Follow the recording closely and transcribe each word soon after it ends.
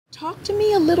Talk to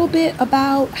me a little bit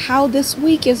about how this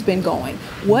week has been going.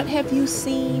 What have you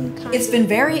seen? It's been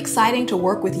very exciting to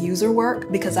work with user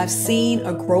work because I've seen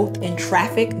a growth in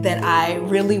traffic that I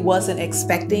really wasn't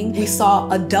expecting. We saw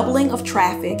a doubling of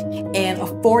traffic and a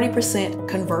 40%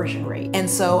 conversion rate. And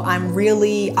so I'm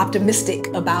really optimistic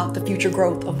about the future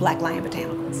growth of Black Lion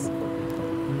Botanicals.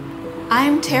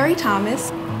 I'm Terry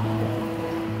Thomas.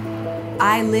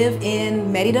 I live in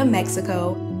Merida,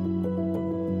 Mexico.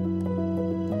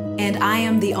 And I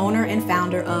am the owner and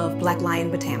founder of Black Lion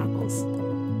Botanicals.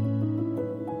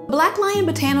 Black Lion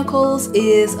Botanicals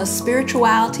is a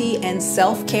spirituality and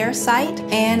self-care site.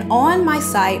 And on my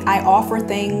site, I offer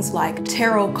things like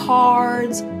tarot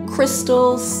cards,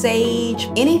 crystals, sage,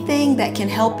 anything that can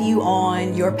help you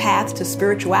on your path to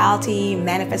spirituality,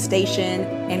 manifestation,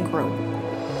 and growth.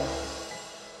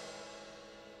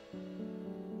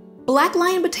 Black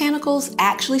Lion Botanicals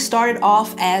actually started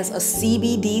off as a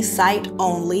CBD site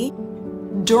only.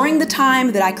 During the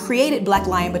time that I created Black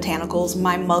Lion Botanicals,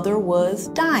 my mother was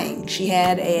dying. She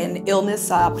had an illness,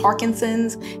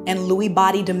 Parkinson's and Lewy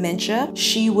body dementia.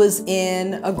 She was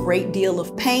in a great deal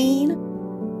of pain.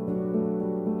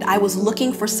 I was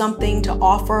looking for something to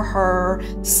offer her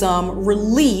some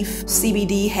relief.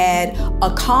 CBD had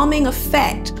a calming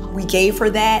effect. We gave her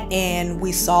that and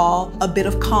we saw a bit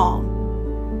of calm.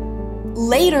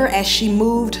 Later, as she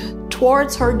moved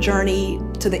towards her journey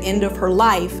to the end of her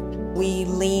life, we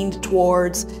leaned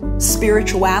towards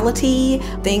spirituality,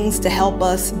 things to help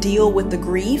us deal with the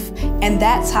grief. And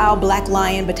that's how Black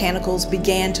Lion Botanicals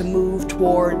began to move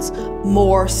towards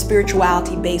more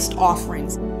spirituality-based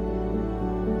offerings.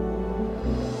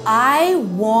 I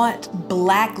want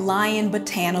Black Lion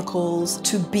Botanicals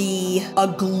to be a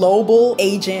global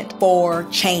agent for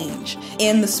change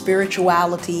in the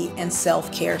spirituality and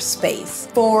self-care space.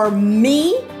 For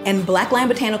me and Black Lion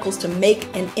Botanicals to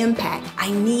make an impact,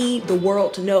 I need the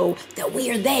world to know that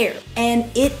we are there. And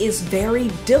it is very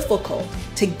difficult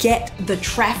to get the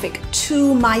traffic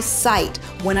to my site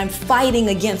when I'm fighting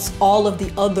against all of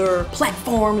the other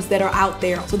platforms that are out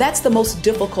there. So that's the most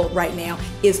difficult right now,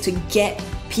 is to get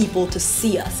people to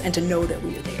see us and to know that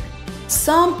we are there.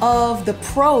 Some of the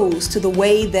pros to the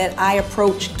way that I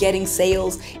approach getting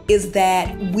sales is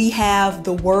that we have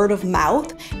the word of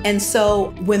mouth. And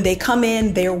so when they come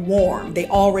in, they're warm. They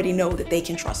already know that they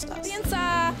can trust us.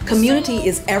 Community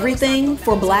is everything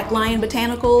for Black Lion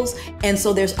Botanicals. And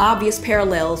so there's obvious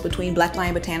parallels between Black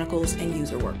Lion Botanicals and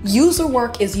user work. User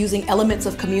work is using elements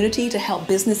of community to help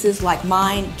businesses like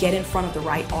mine get in front of the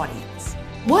right audience.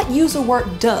 What user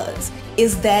work does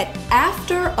is that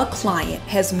after a client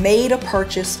has made a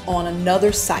purchase on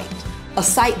another site, a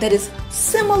site that is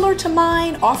similar to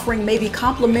mine, offering maybe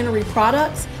complementary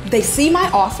products, they see my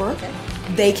offer,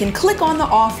 they can click on the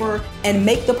offer and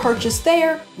make the purchase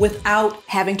there without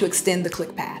having to extend the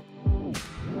click path.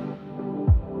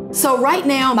 So right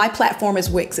now, my platform is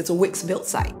Wix. It's a Wix-built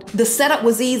site. The setup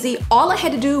was easy. All I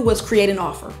had to do was create an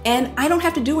offer. And I don't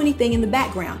have to do anything in the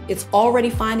background. It's already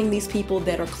finding these people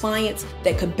that are clients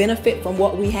that could benefit from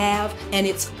what we have, and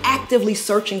it's actively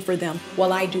searching for them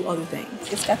while I do other things.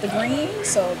 It's got the green,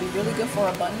 so it'll be really good for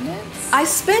abundance. I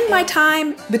spend my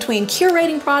time between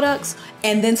curating products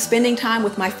and then spending time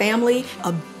with my family.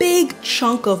 A big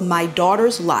chunk of my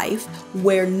daughter's life,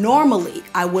 where normally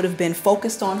I would have been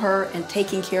focused on her and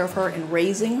taking care of her and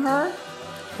raising her,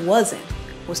 was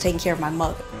taking care of my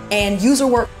mother. And user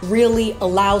work really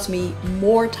allows me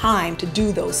more time to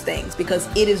do those things because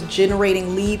it is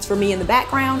generating leads for me in the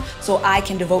background so I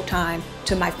can devote time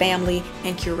to my family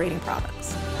and curating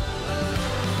products.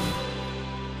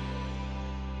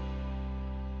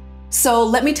 So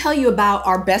let me tell you about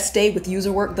our best day with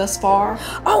user work thus far.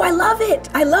 Oh, I love it.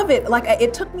 I love it. Like,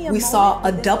 it took me a moment. We saw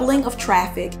a doubling of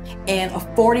traffic and a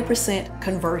 40%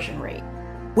 conversion rate.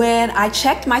 When I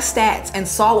checked my stats and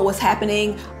saw what was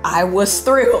happening, I was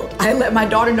thrilled. I let my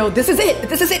daughter know, this is it,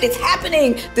 it's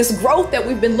happening. This growth that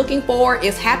we've been looking for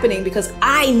is happening because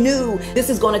I knew this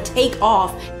is gonna take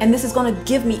off and this is gonna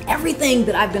give me everything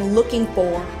that I've been looking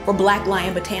for Black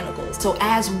Lion Botanicals. So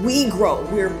as we grow,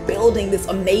 we're building this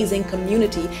amazing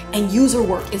community and user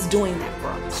work is doing that for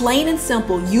us. Plain and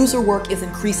simple, user work is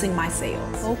increasing my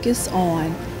sales. Focus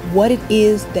on what it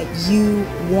is that you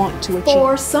want to achieve.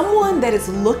 For someone that is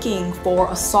looking for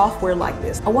a software like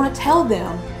this, I want to tell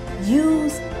them,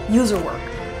 use user work.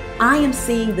 I am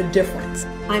seeing the difference.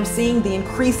 I'm seeing the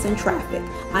increase in traffic.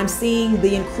 I'm seeing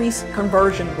the increased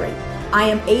conversion rate. I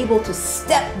am able to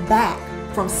step back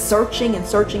from searching and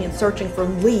searching and searching for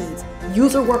leads.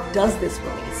 User work does this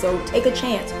for me. So take a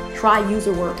chance, try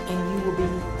user work, and you will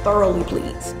be thoroughly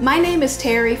pleased. My name is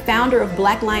Terry, founder of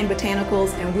Black Lion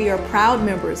Botanicals, and we are proud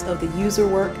members of the User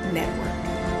Work Network.